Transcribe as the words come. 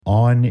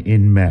On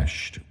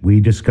Enmeshed, we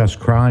discuss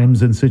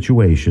crimes and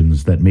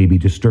situations that may be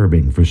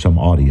disturbing for some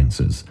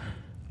audiences.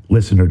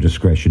 Listener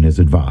discretion is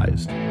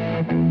advised.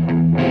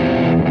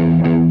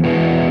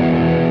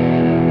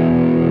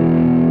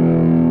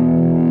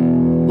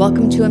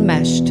 Welcome to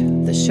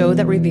Enmeshed, the show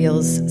that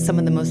reveals some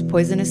of the most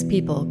poisonous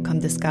people come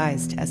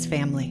disguised as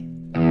family.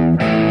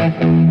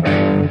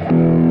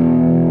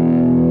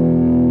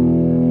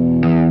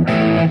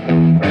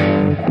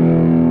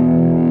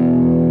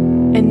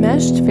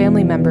 Enmeshed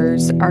family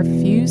members are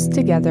fused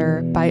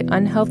together by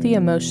unhealthy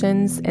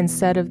emotions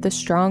instead of the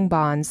strong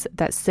bonds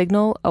that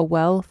signal a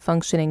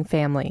well-functioning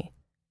family.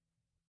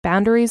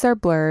 Boundaries are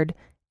blurred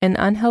and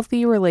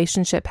unhealthy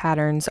relationship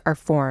patterns are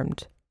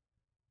formed.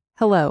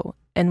 Hello,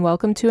 and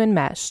welcome to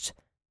Enmeshed,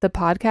 the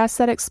podcast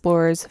that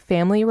explores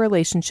family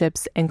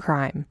relationships and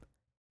crime.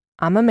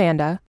 I'm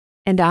Amanda.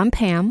 And I'm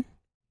Pam.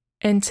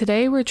 And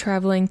today we're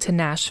traveling to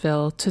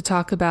Nashville to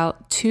talk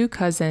about two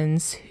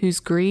cousins whose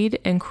greed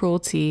and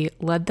cruelty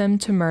led them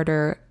to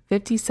murder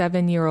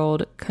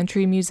 57-year-old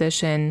country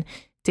musician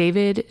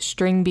David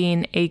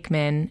Stringbean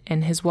Akeman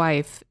and his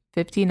wife,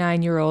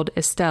 59-year-old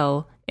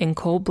Estelle, in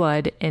cold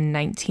blood in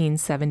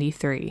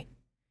 1973.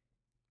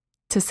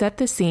 To set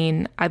the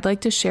scene, I'd like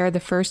to share the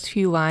first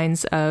few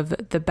lines of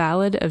The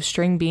Ballad of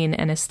Stringbean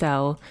and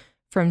Estelle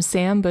from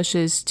Sam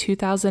Bush's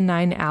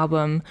 2009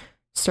 album,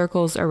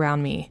 Circles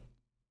Around Me.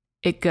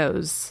 It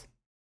goes.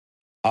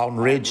 On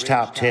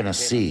Ridgetop,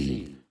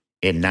 Tennessee,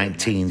 in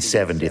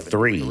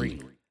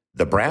 1973,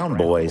 the Brown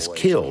Boys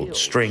killed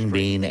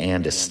Stringbean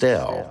and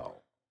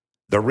Estelle.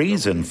 The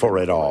reason for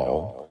it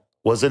all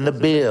was in the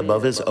bib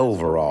of his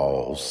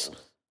overalls.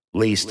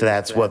 Least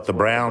that's what the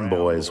Brown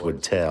Boys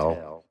would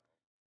tell.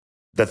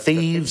 The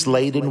thieves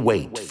laid in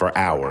wait for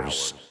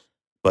hours,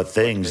 but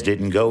things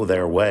didn't go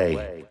their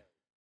way.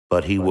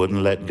 But he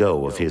wouldn't let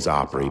go of his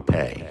Opry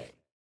pay.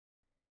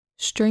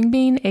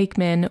 Stringbean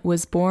Akeman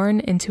was born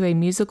into a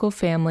musical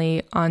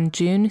family on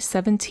June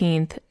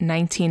 17,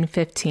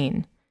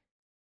 1915.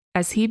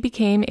 As he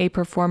became a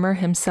performer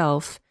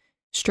himself,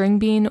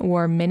 Stringbean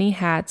wore many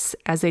hats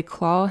as a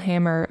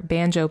clawhammer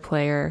banjo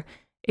player,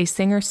 a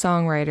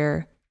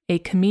singer-songwriter, a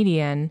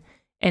comedian,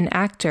 an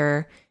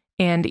actor,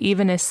 and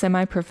even a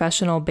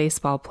semi-professional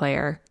baseball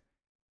player.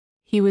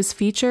 He was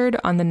featured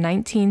on the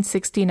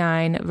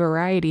 1969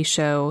 variety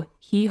show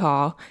Hee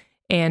Haw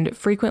and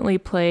frequently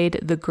played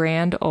the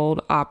Grand Ole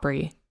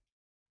Opry.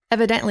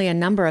 Evidently, a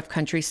number of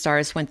country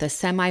stars went the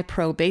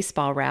semi-pro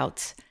baseball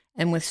route,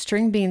 and with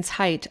Stringbean's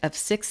height of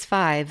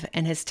 6'5"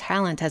 and his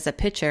talent as a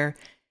pitcher,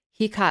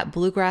 he caught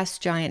bluegrass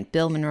giant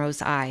Bill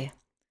Monroe's eye.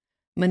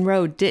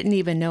 Monroe didn't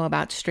even know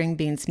about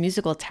Stringbean's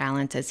musical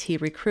talent as he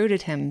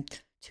recruited him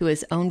to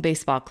his own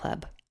baseball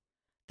club.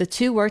 The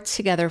two worked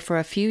together for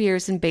a few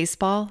years in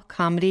baseball,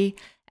 comedy,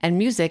 and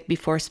music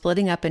before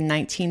splitting up in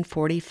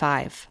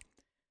 1945.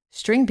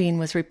 Stringbean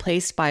was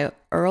replaced by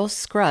Earl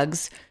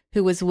Scruggs,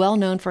 who was well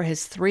known for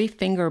his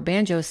three-finger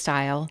banjo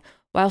style,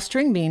 while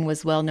Stringbean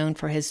was well known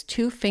for his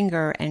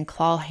two-finger and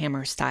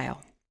clawhammer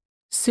style.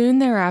 Soon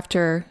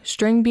thereafter,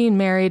 Stringbean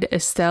married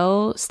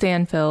Estelle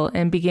Stanfill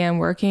and began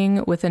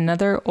working with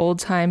another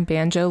old-time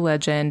banjo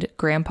legend,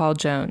 Grandpa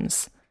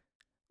Jones.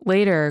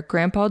 Later,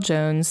 Grandpa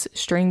Jones,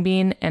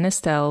 Stringbean, and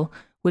Estelle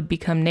would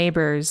become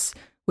neighbors,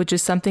 which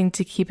is something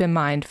to keep in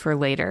mind for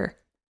later.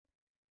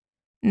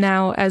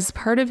 Now, as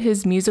part of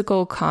his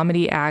musical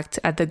comedy act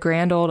at the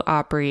Grand Ole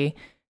Opry,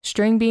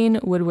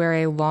 Stringbean would wear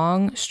a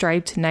long,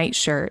 striped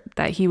nightshirt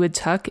that he would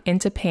tuck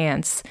into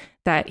pants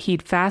that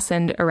he'd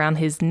fastened around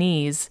his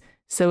knees,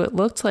 so it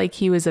looked like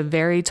he was a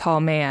very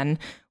tall man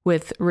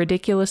with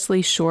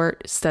ridiculously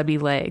short, stubby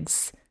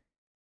legs.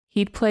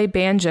 He'd play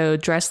banjo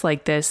dressed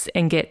like this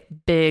and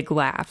get big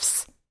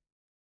laughs.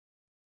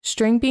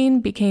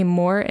 Stringbean became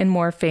more and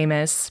more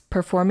famous,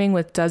 performing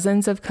with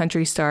dozens of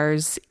country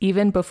stars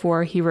even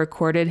before he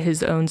recorded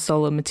his own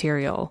solo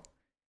material.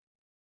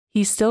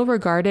 He's still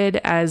regarded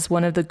as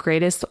one of the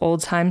greatest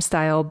old-time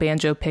style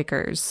banjo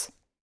pickers.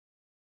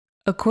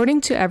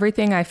 According to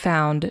everything I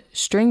found,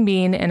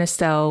 Stringbean and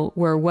Estelle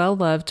were well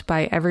loved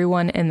by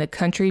everyone in the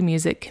country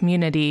music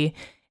community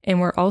and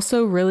were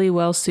also really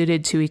well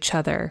suited to each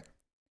other.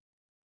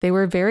 They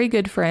were very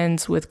good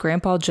friends with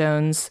Grandpa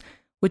Jones,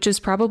 which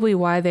is probably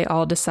why they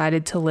all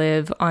decided to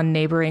live on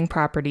neighboring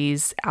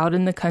properties out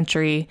in the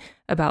country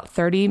about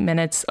 30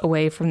 minutes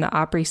away from the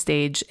Opry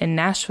stage in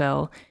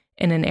Nashville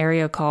in an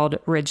area called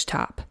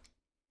Ridgetop.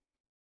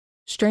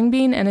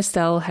 Stringbean and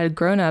Estelle had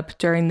grown up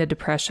during the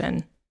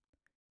Depression.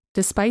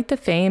 Despite the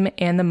fame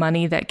and the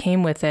money that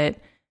came with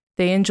it,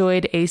 they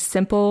enjoyed a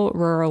simple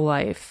rural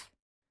life.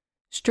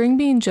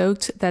 Stringbean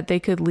joked that they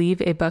could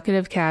leave a bucket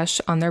of cash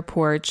on their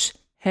porch,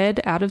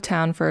 head out of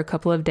town for a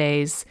couple of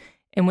days,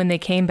 and when they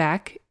came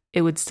back,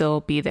 it would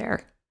still be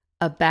there.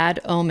 A bad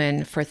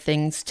omen for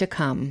things to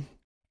come.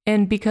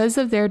 And because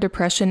of their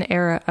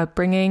Depression-era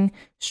upbringing,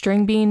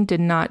 Stringbean did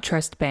not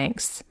trust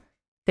banks.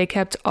 They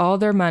kept all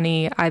their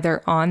money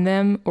either on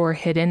them or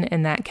hidden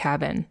in that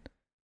cabin.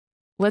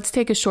 Let's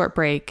take a short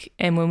break,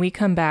 and when we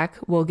come back,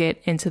 we'll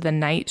get into the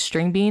night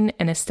Stringbean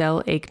and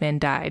Estelle Akeman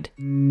died.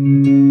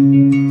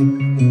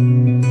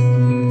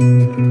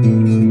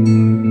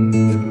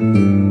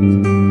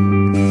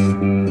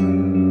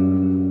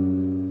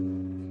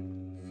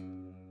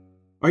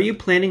 Are you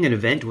planning an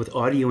event with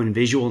audio and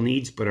visual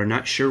needs but are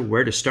not sure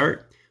where to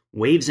start?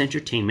 Waves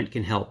Entertainment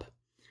can help.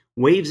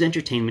 Waves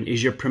Entertainment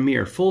is your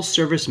premier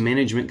full-service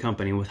management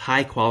company with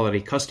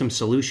high-quality custom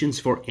solutions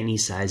for any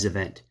size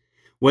event.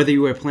 Whether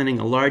you are planning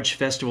a large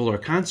festival or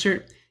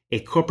concert, a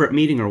corporate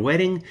meeting or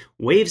wedding,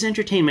 Waves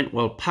Entertainment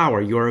will power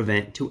your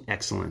event to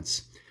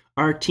excellence.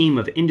 Our team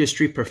of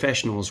industry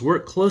professionals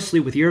work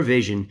closely with your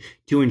vision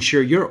to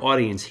ensure your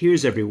audience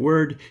hears every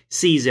word,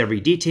 sees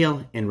every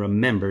detail, and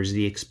remembers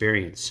the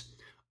experience.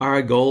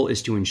 Our goal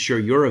is to ensure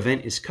your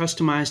event is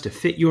customized to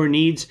fit your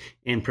needs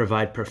and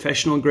provide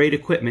professional-grade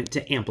equipment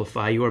to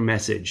amplify your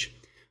message.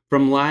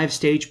 From live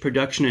stage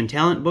production and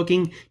talent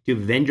booking to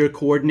vendor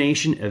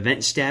coordination,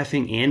 event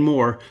staffing, and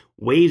more,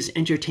 Waves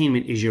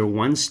Entertainment is your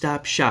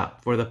one-stop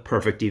shop for the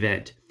perfect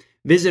event.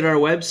 Visit our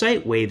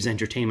website,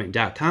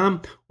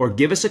 wavesentertainment.com, or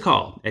give us a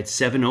call at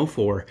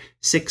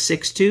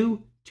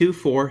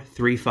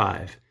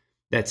 704-662-2435.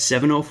 That's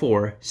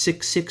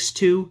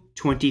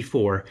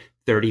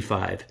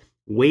 704-662-2435.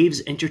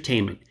 Waves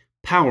Entertainment,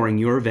 powering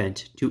your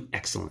event to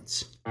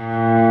excellence.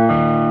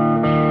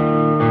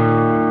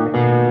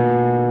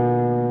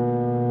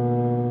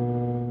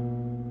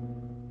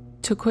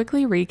 To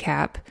quickly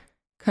recap,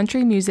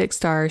 country music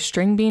star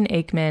Stringbean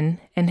Akeman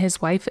and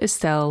his wife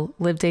Estelle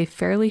lived a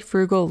fairly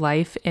frugal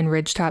life in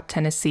Ridgetop,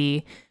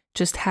 Tennessee,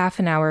 just half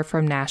an hour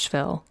from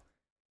Nashville.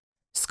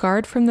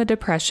 Scarred from the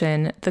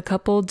Depression, the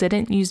couple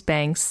didn't use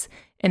banks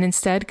and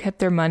instead kept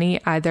their money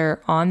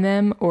either on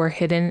them or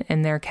hidden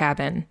in their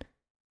cabin.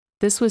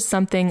 This was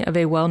something of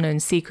a well-known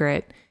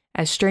secret,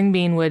 as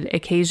Stringbean would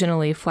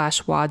occasionally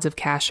flash wads of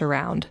cash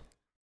around.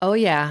 Oh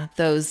yeah,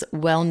 those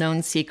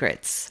well-known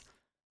secrets.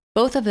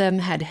 Both of them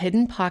had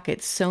hidden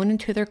pockets sewn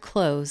into their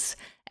clothes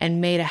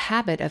and made a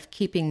habit of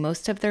keeping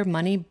most of their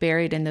money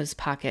buried in those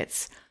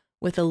pockets,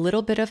 with a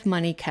little bit of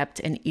money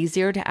kept in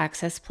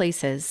easier-to-access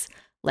places,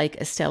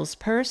 like Estelle's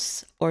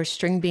purse or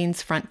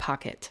Stringbean's front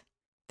pocket.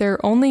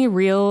 Their only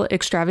real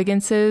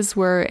extravagances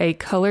were a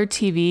color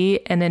TV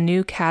and a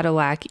new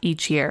Cadillac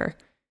each year.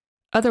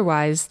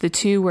 Otherwise, the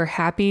two were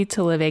happy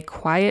to live a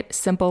quiet,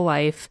 simple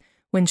life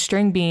when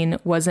Stringbean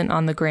wasn't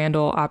on the Grand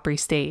Ole Opry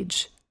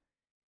stage.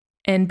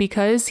 And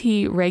because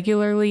he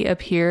regularly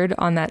appeared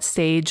on that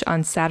stage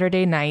on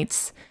Saturday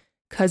nights,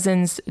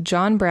 cousins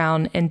John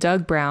Brown and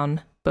Doug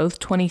Brown, both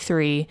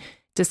 23,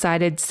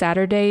 decided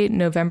Saturday,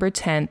 November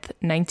 10th,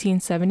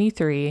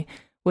 1973,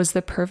 was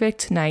the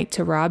perfect night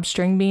to rob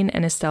Stringbean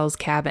and Estelle's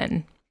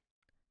cabin.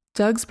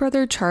 Doug's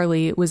brother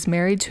Charlie was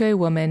married to a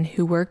woman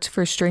who worked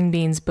for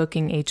Stringbean's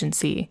booking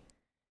agency.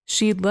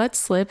 She'd let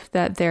slip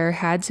that there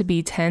had to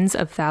be tens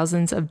of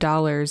thousands of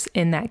dollars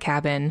in that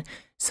cabin,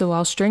 so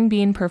while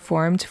Stringbean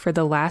performed for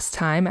the last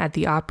time at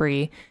the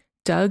Opry,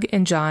 Doug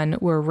and John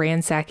were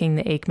ransacking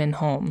the Akeman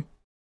home.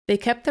 They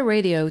kept the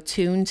radio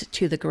tuned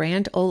to the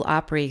Grand Ole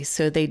Opry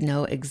so they'd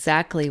know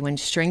exactly when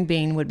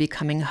Stringbean would be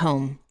coming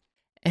home.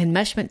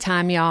 Enmeshment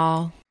time,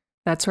 y'all.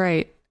 That's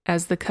right.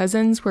 As the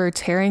cousins were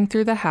tearing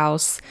through the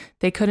house,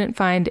 they couldn't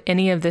find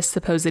any of this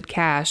supposed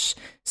cash,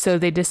 so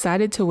they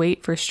decided to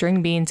wait for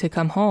Stringbean to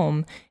come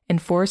home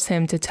and force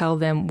him to tell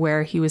them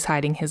where he was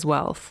hiding his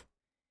wealth.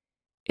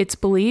 It's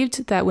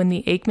believed that when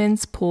the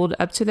Akemans pulled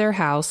up to their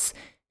house,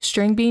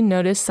 Stringbean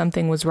noticed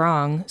something was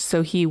wrong,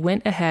 so he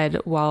went ahead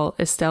while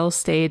Estelle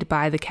stayed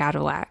by the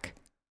Cadillac.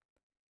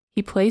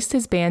 He placed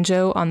his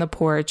banjo on the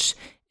porch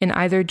and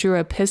either drew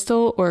a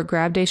pistol or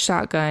grabbed a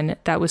shotgun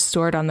that was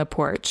stored on the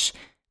porch.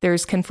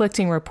 There's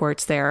conflicting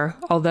reports there,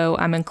 although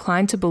I'm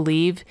inclined to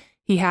believe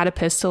he had a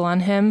pistol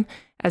on him,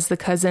 as the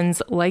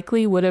cousins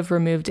likely would have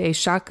removed a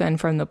shotgun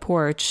from the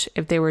porch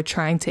if they were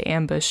trying to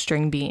ambush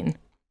Stringbean.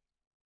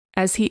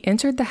 As he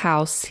entered the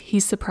house, he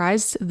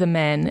surprised the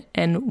men,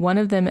 and one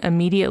of them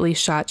immediately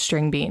shot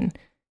Stringbean.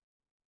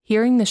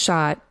 Hearing the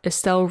shot,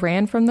 Estelle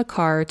ran from the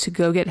car to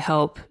go get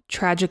help.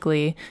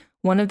 Tragically,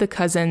 one of the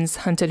cousins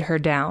hunted her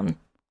down.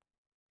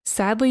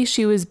 Sadly,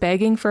 she was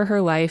begging for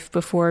her life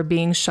before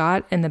being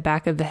shot in the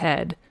back of the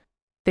head.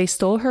 They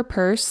stole her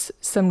purse,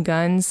 some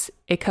guns,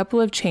 a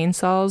couple of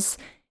chainsaws,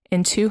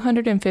 and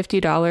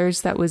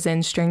 $250 that was in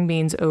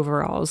Stringbean's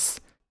overalls.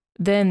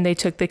 Then they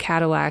took the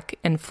Cadillac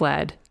and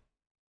fled.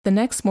 The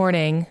next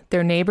morning,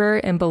 their neighbor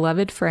and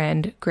beloved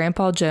friend,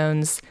 Grandpa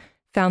Jones,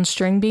 found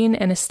Stringbean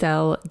and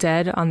Estelle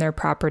dead on their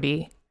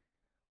property.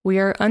 We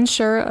are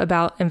unsure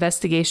about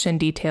investigation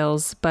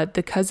details, but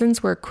the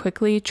cousins were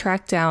quickly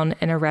tracked down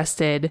and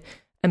arrested,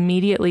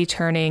 immediately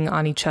turning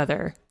on each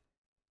other.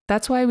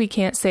 That's why we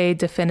can't say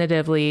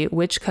definitively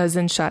which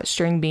cousin shot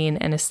Stringbean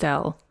and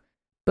Estelle.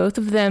 Both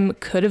of them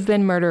could have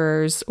been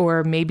murderers,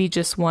 or maybe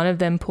just one of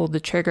them pulled the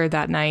trigger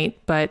that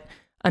night, but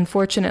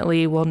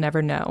unfortunately we'll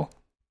never know.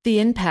 The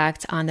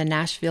impact on the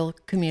Nashville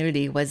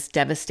community was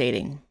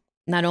devastating.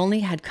 Not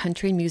only had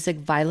country music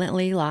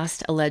violently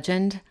lost a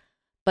legend,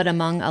 But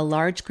among a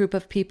large group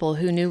of people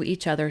who knew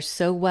each other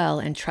so well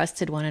and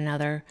trusted one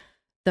another,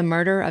 the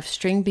murder of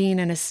Stringbean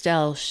and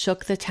Estelle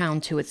shook the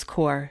town to its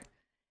core.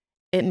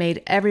 It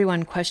made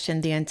everyone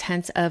question the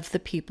intent of the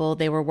people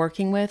they were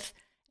working with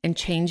and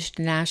changed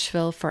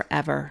Nashville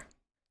forever.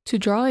 To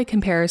draw a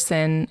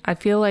comparison, I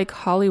feel like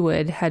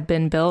Hollywood had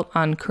been built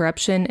on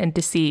corruption and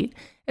deceit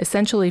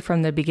essentially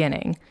from the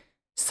beginning,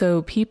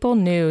 so people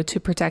knew to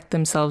protect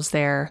themselves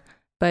there,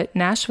 but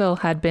Nashville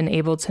had been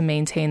able to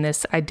maintain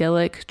this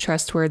idyllic,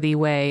 trustworthy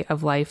way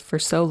of life for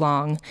so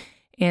long,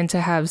 and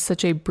to have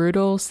such a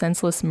brutal,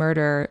 senseless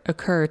murder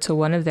occur to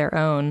one of their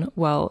own,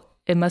 well,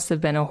 it must have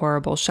been a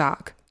horrible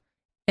shock.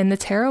 And the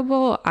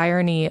terrible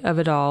irony of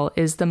it all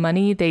is the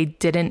money they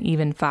didn't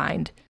even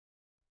find.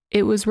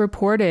 It was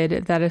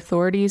reported that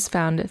authorities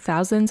found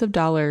thousands of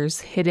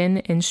dollars hidden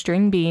in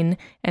Stringbean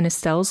and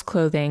Estelle's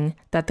clothing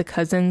that the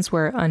cousins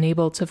were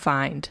unable to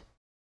find.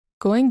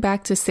 Going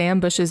back to Sam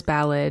Bush's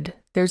ballad,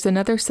 there's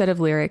another set of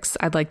lyrics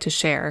I'd like to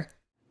share.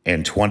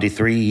 And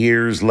 23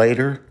 years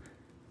later,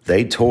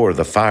 they tore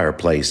the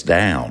fireplace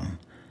down.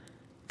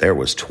 There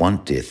was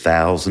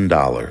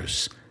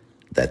 $20,000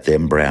 that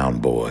them brown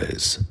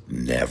boys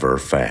never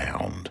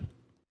found.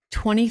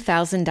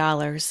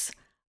 $20,000.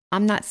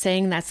 I'm not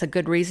saying that's a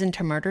good reason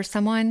to murder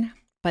someone,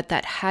 but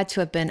that had to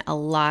have been a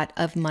lot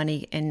of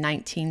money in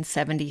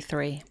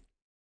 1973.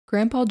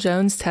 Grandpa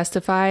Jones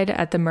testified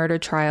at the murder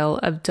trial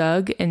of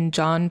Doug and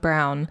John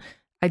Brown,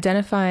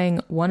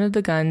 identifying one of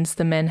the guns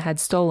the men had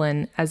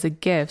stolen as a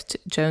gift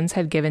Jones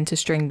had given to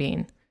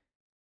Stringbean.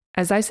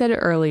 As I said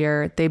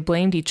earlier, they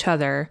blamed each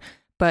other,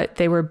 but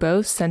they were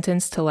both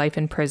sentenced to life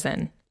in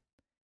prison.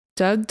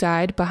 Doug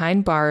died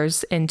behind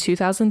bars in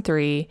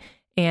 2003,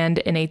 and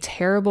in a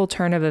terrible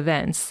turn of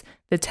events,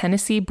 the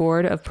Tennessee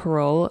Board of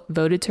Parole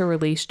voted to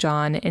release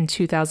John in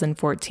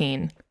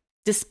 2014.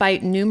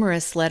 Despite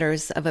numerous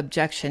letters of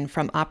objection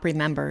from Opry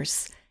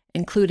members,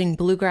 including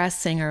bluegrass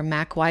singer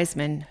Mac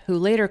Wiseman, who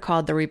later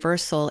called the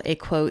reversal a,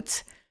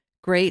 quote,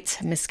 great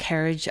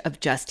miscarriage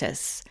of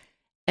justice,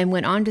 and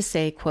went on to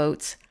say,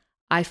 quote,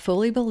 I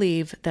fully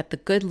believe that the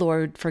good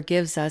Lord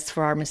forgives us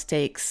for our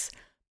mistakes,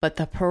 but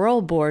the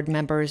parole board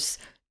members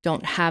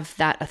don't have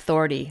that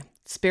authority,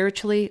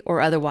 spiritually or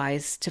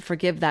otherwise, to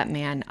forgive that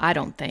man, I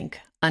don't think,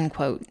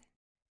 unquote.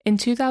 In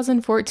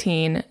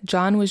 2014,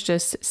 John was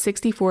just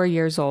 64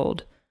 years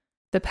old.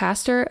 The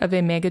pastor of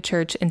a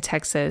megachurch in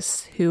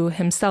Texas, who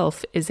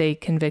himself is a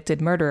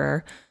convicted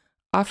murderer,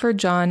 offered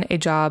John a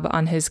job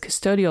on his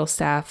custodial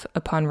staff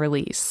upon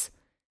release.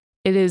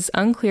 It is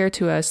unclear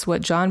to us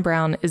what John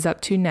Brown is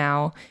up to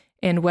now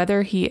and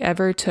whether he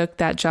ever took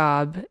that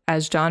job,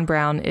 as John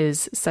Brown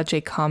is such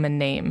a common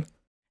name.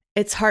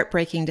 It's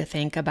heartbreaking to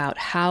think about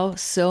how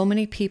so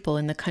many people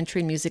in the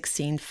country music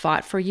scene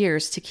fought for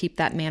years to keep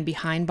that man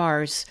behind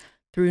bars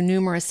through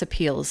numerous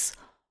appeals,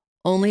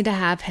 only to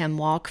have him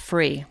walk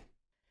free.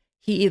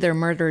 He either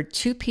murdered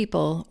 2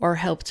 people or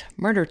helped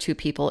murder 2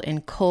 people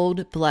in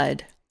cold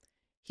blood.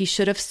 He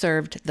should have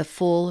served the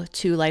full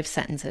 2 life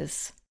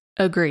sentences.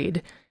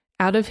 Agreed.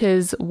 Out of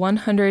his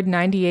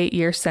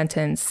 198-year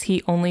sentence,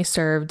 he only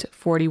served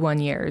 41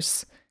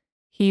 years.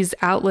 He's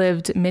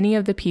outlived many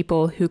of the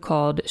people who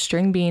called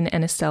Stringbean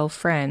and Estelle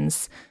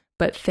friends,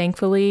 but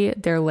thankfully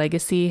their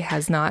legacy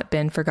has not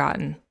been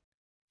forgotten.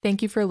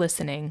 Thank you for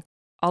listening.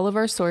 All of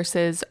our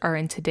sources are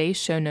in today's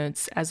show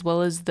notes, as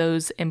well as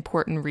those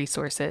important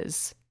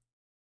resources.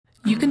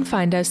 You can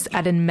find us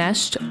at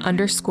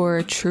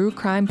enmeshed_true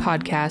crime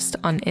podcast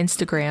on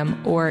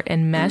Instagram or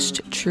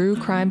enmeshed true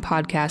crime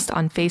podcast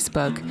on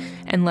Facebook,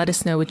 and let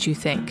us know what you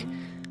think.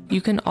 You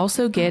can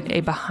also get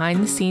a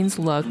behind-the-scenes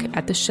look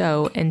at the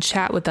show and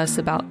chat with us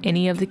about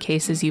any of the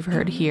cases you've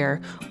heard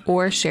here,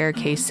 or share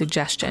case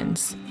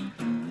suggestions.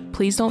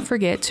 Please don't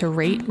forget to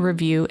rate,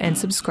 review, and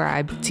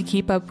subscribe to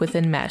keep up with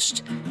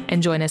Enmeshed,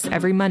 and join us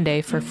every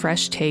Monday for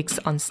fresh takes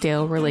on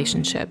stale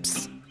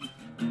relationships.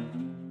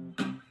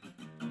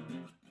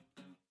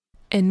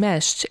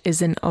 Enmeshed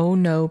is an Oh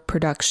No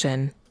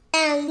production.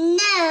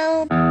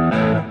 Oh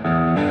no!